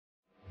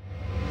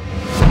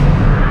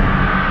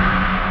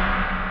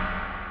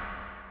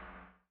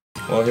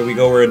Well, here we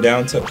go. We're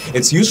down to...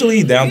 It's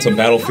usually down to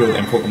Battlefield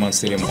and Pokemon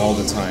Stadium all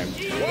the time.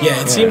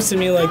 Yeah, it seems to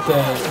me like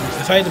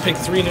if I had to pick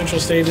 3 neutral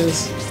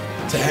stages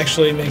to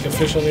actually make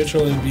official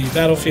neutral, it would be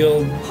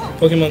Battlefield,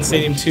 Pokemon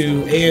Stadium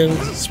 2, and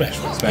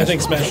Smashville. I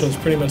think Smashville is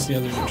pretty much the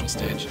other neutral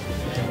stage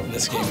in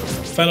this game.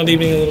 Final D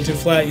being a little too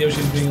flat,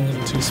 Yoshi's being a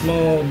little too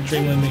small,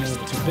 Dreamland being a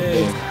little too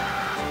big.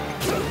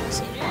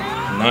 So.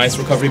 Nice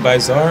recovery by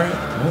Tzar.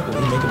 Oh,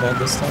 will he make it back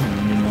this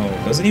time? No.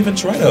 Doesn't even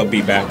try to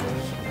be back.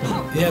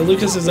 Yeah,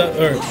 Lucas is up,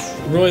 or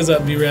Roy's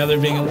up B rather,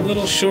 being a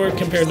little short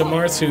compared to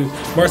Marth, who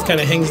Marth kind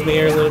of hangs in the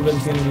air a little bit,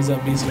 and was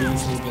up B, so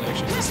he's a little bit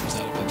extra distance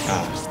out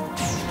of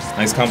it.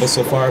 Nice combo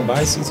so far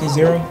by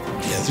CT0.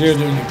 Yeah, Zero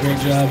doing a great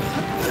job.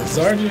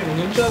 Tzar doing a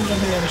good job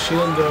jumping out of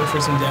shield, going for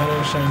some down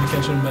airs, trying to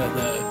catch him, but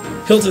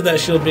the hilt of that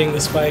shield being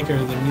the spike or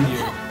the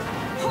meteor.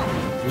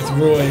 With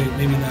Roy,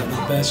 maybe not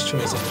the best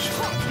choice of the shield.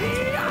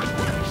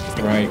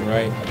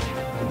 Right.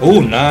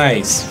 Oh,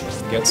 nice.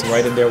 Gets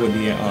right in there with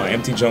the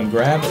empty jump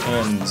grab,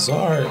 and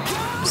Tzar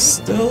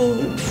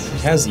still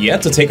has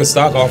yet to take a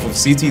stock off of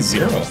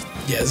CT0.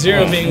 Yeah,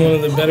 Zero being one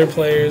of the better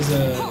players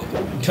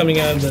coming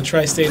out of the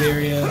tri-state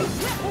area,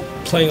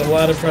 playing a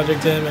lot of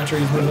Project M after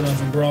he's moving on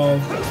from Brawl.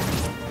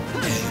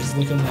 And he's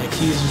looking like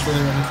he's just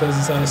really wanting to close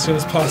this out as soon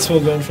as possible,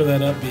 going for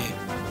that up B.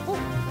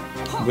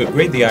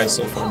 Great DI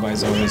so far by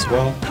Tzar as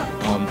well.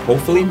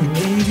 Hopefully,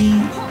 maybe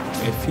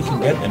if he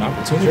can get an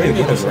opportunity to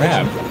get a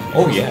grab.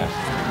 Oh yeah.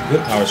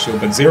 Good power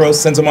shield, but Zero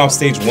sends him off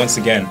stage once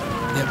again.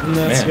 Yep, and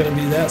that's going to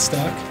be that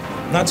stock.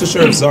 Not too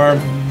sure if Tzar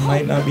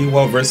might not be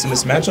well versed in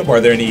this matchup.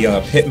 Are there any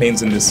pit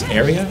mains in this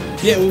area?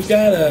 Yeah, we've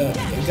got a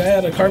guy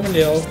out of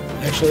Carbondale,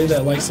 actually,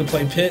 that likes to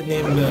play pit,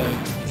 named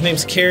his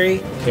name's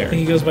Carey. I think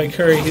he goes by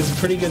Curry. He's a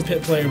pretty good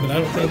pit player, but I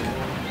don't think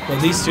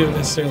these two have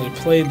necessarily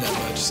played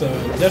that much. So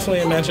definitely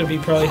a matchup he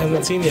probably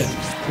hasn't seen yet,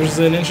 which is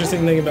an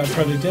interesting thing about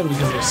Project M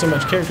because there's so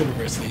much character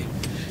diversity.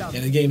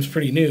 And the game's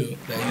pretty new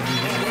that you do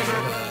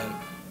have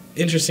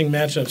interesting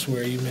matchups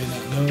where you may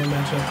not know a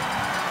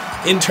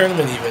matchup. In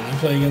tournament even, you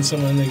play against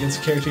someone that gets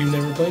a character you've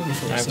never played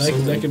before. Absolutely.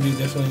 So that could be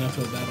definitely an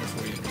uphill battle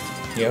for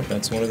you. Yep,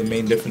 that's one of the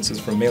main differences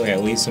from Melee.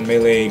 At least in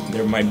Melee,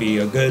 there might be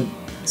a good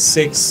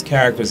 6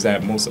 characters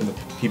that most of the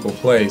people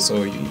play,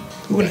 so you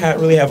wouldn't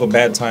really have a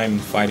bad time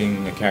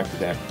fighting a character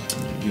that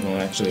you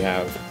don't actually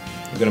have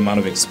a good amount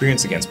of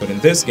experience against. But in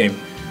this game,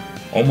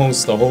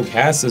 almost the whole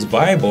cast is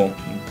viable.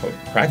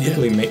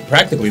 Practically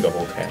the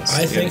whole cast.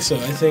 I think so.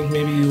 I think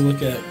maybe you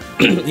look at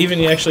even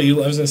I was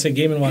going to say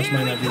Game & Watch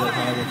might not be that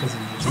viable because of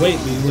his weight,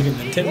 but you look at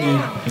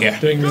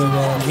Nintendo doing really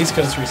well on the East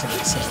Coast recently.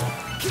 So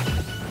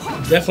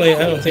definitely,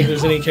 I don't think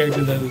there's any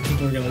character that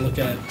people are going to look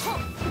at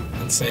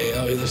and say,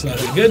 oh, he's not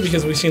that good,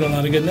 because we've seen a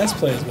lot of good Nest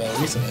play as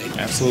well recently.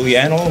 Absolutely,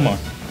 and Olimar.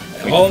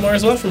 Olimar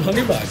as well from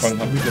Hungrybox.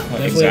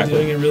 Definitely exactly.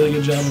 Doing a really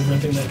good job of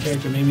renting that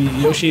character. Maybe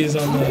Yoshi is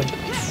on the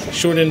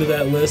short end of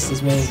that list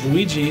as well as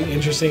Luigi,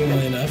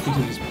 interestingly enough,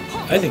 because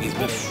I think he's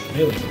better than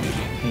Melee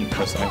Luigi.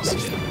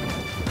 Precise.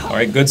 Yeah.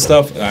 Alright, good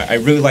stuff. I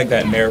really like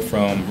that Nair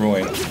from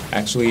Roy.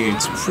 Actually,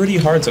 it's pretty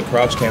hard to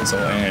crouch cancel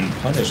and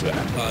punish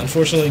that.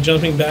 Unfortunately,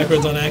 jumping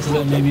backwards on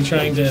accident, maybe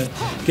trying to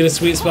get a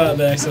sweet spot,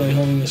 but accidentally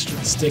holding the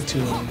stick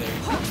too long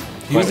there.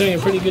 He was doing a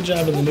pretty good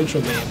job in the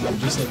neutral game,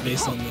 just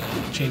based on the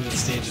change of the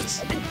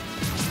stages.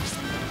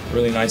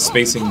 Really nice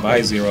spacing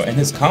by Zero, and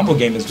his combo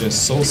game is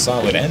just so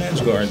solid, and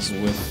edge guards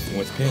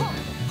with Pit.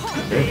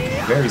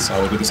 Very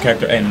solid with this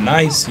character, and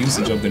nice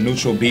usage of the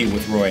neutral B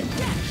with Roy.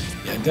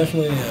 Yeah,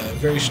 definitely a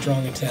very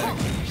strong attack.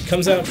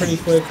 Comes out pretty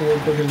quick, a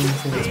little quicker than the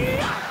forward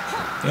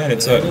smash. Yeah, and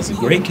it's a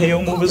great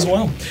KO move as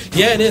well.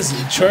 Yeah, it is.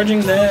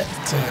 Charging that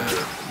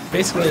to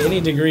basically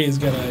any degree is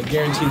going to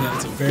guarantee that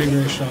it's a very,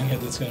 very strong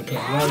hit that's going to put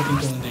a lot of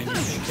people in danger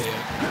of being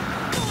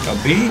KO.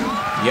 A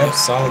B? Yep,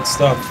 solid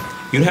stuff.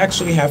 You'd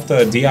actually have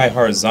to DI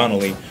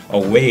horizontally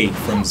away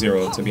from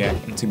Zero to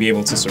be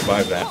able to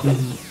survive that.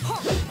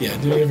 Mm-hmm. Yeah,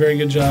 doing a very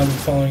good job of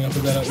following up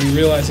with that. We're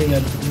realizing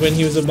that when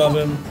he was above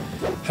him,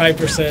 high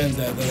percent,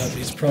 that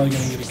he's probably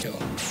going to get a kill.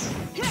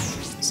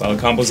 Solid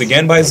combos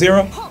again by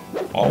Zero.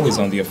 Always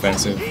on the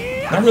offensive.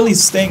 Not really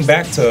staying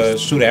back to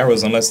shoot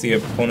arrows unless the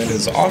opponent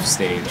is off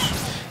stage.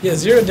 Yeah,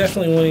 Zero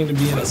definitely wanting to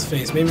be in his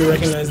face. Maybe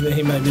recognizing that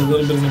he might be a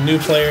little bit of a new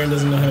player and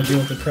doesn't know how to deal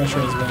with the pressure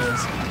as well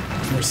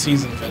as more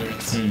seasoned veterans.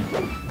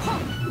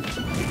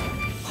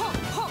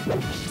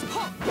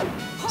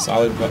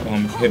 Solid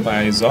hit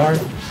by Tzar.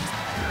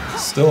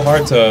 Still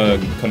hard to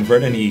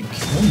convert any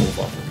kill move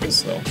off of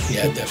this, though.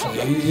 Yeah,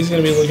 definitely. He's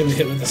going to be looking to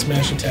hit with the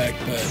smash attack,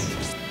 but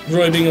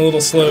Roy being a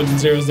little slowed, and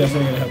Zero's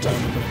definitely going to have time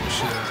to put up a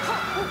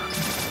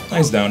shield.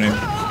 Nice down air.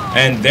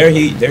 And there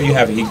you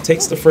have it. He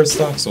takes the first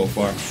stock so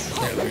far.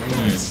 Yeah, very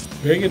nice.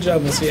 Very good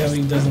job. We'll see how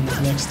he does in this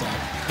next stock.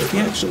 If he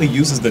actually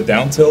uses the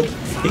down tilt,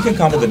 he can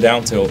combo the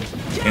down tilt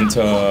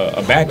into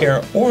a back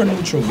air or a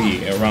neutral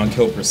B around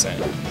kill percent.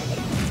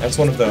 That's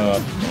one of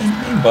the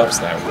main buffs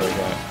that Roy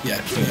got.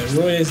 Yeah,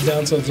 Roy's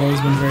down tilt's always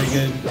been very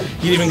good.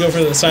 You'd even go for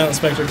the Silent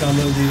Spectre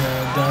combo, the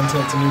down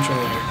tilt to neutral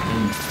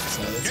air.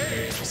 So that's a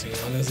very interesting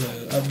one. There's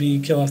an up B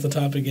kill off the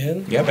top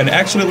again. Yep, and it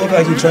actually looked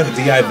like he tried to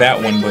DI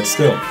that one, but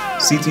still,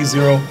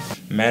 CT0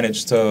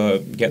 managed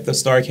to get the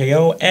star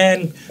KO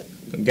and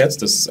gets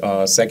this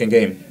second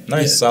game.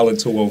 Nice, solid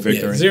 2-0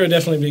 victory. Yeah, Zero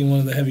definitely being one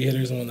of the heavy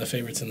hitters and one of the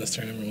favorites in this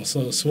tournament.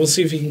 So we'll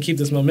see if he can keep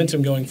this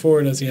momentum going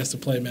forward as he has to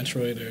play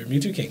Metroid or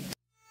Mewtwo King.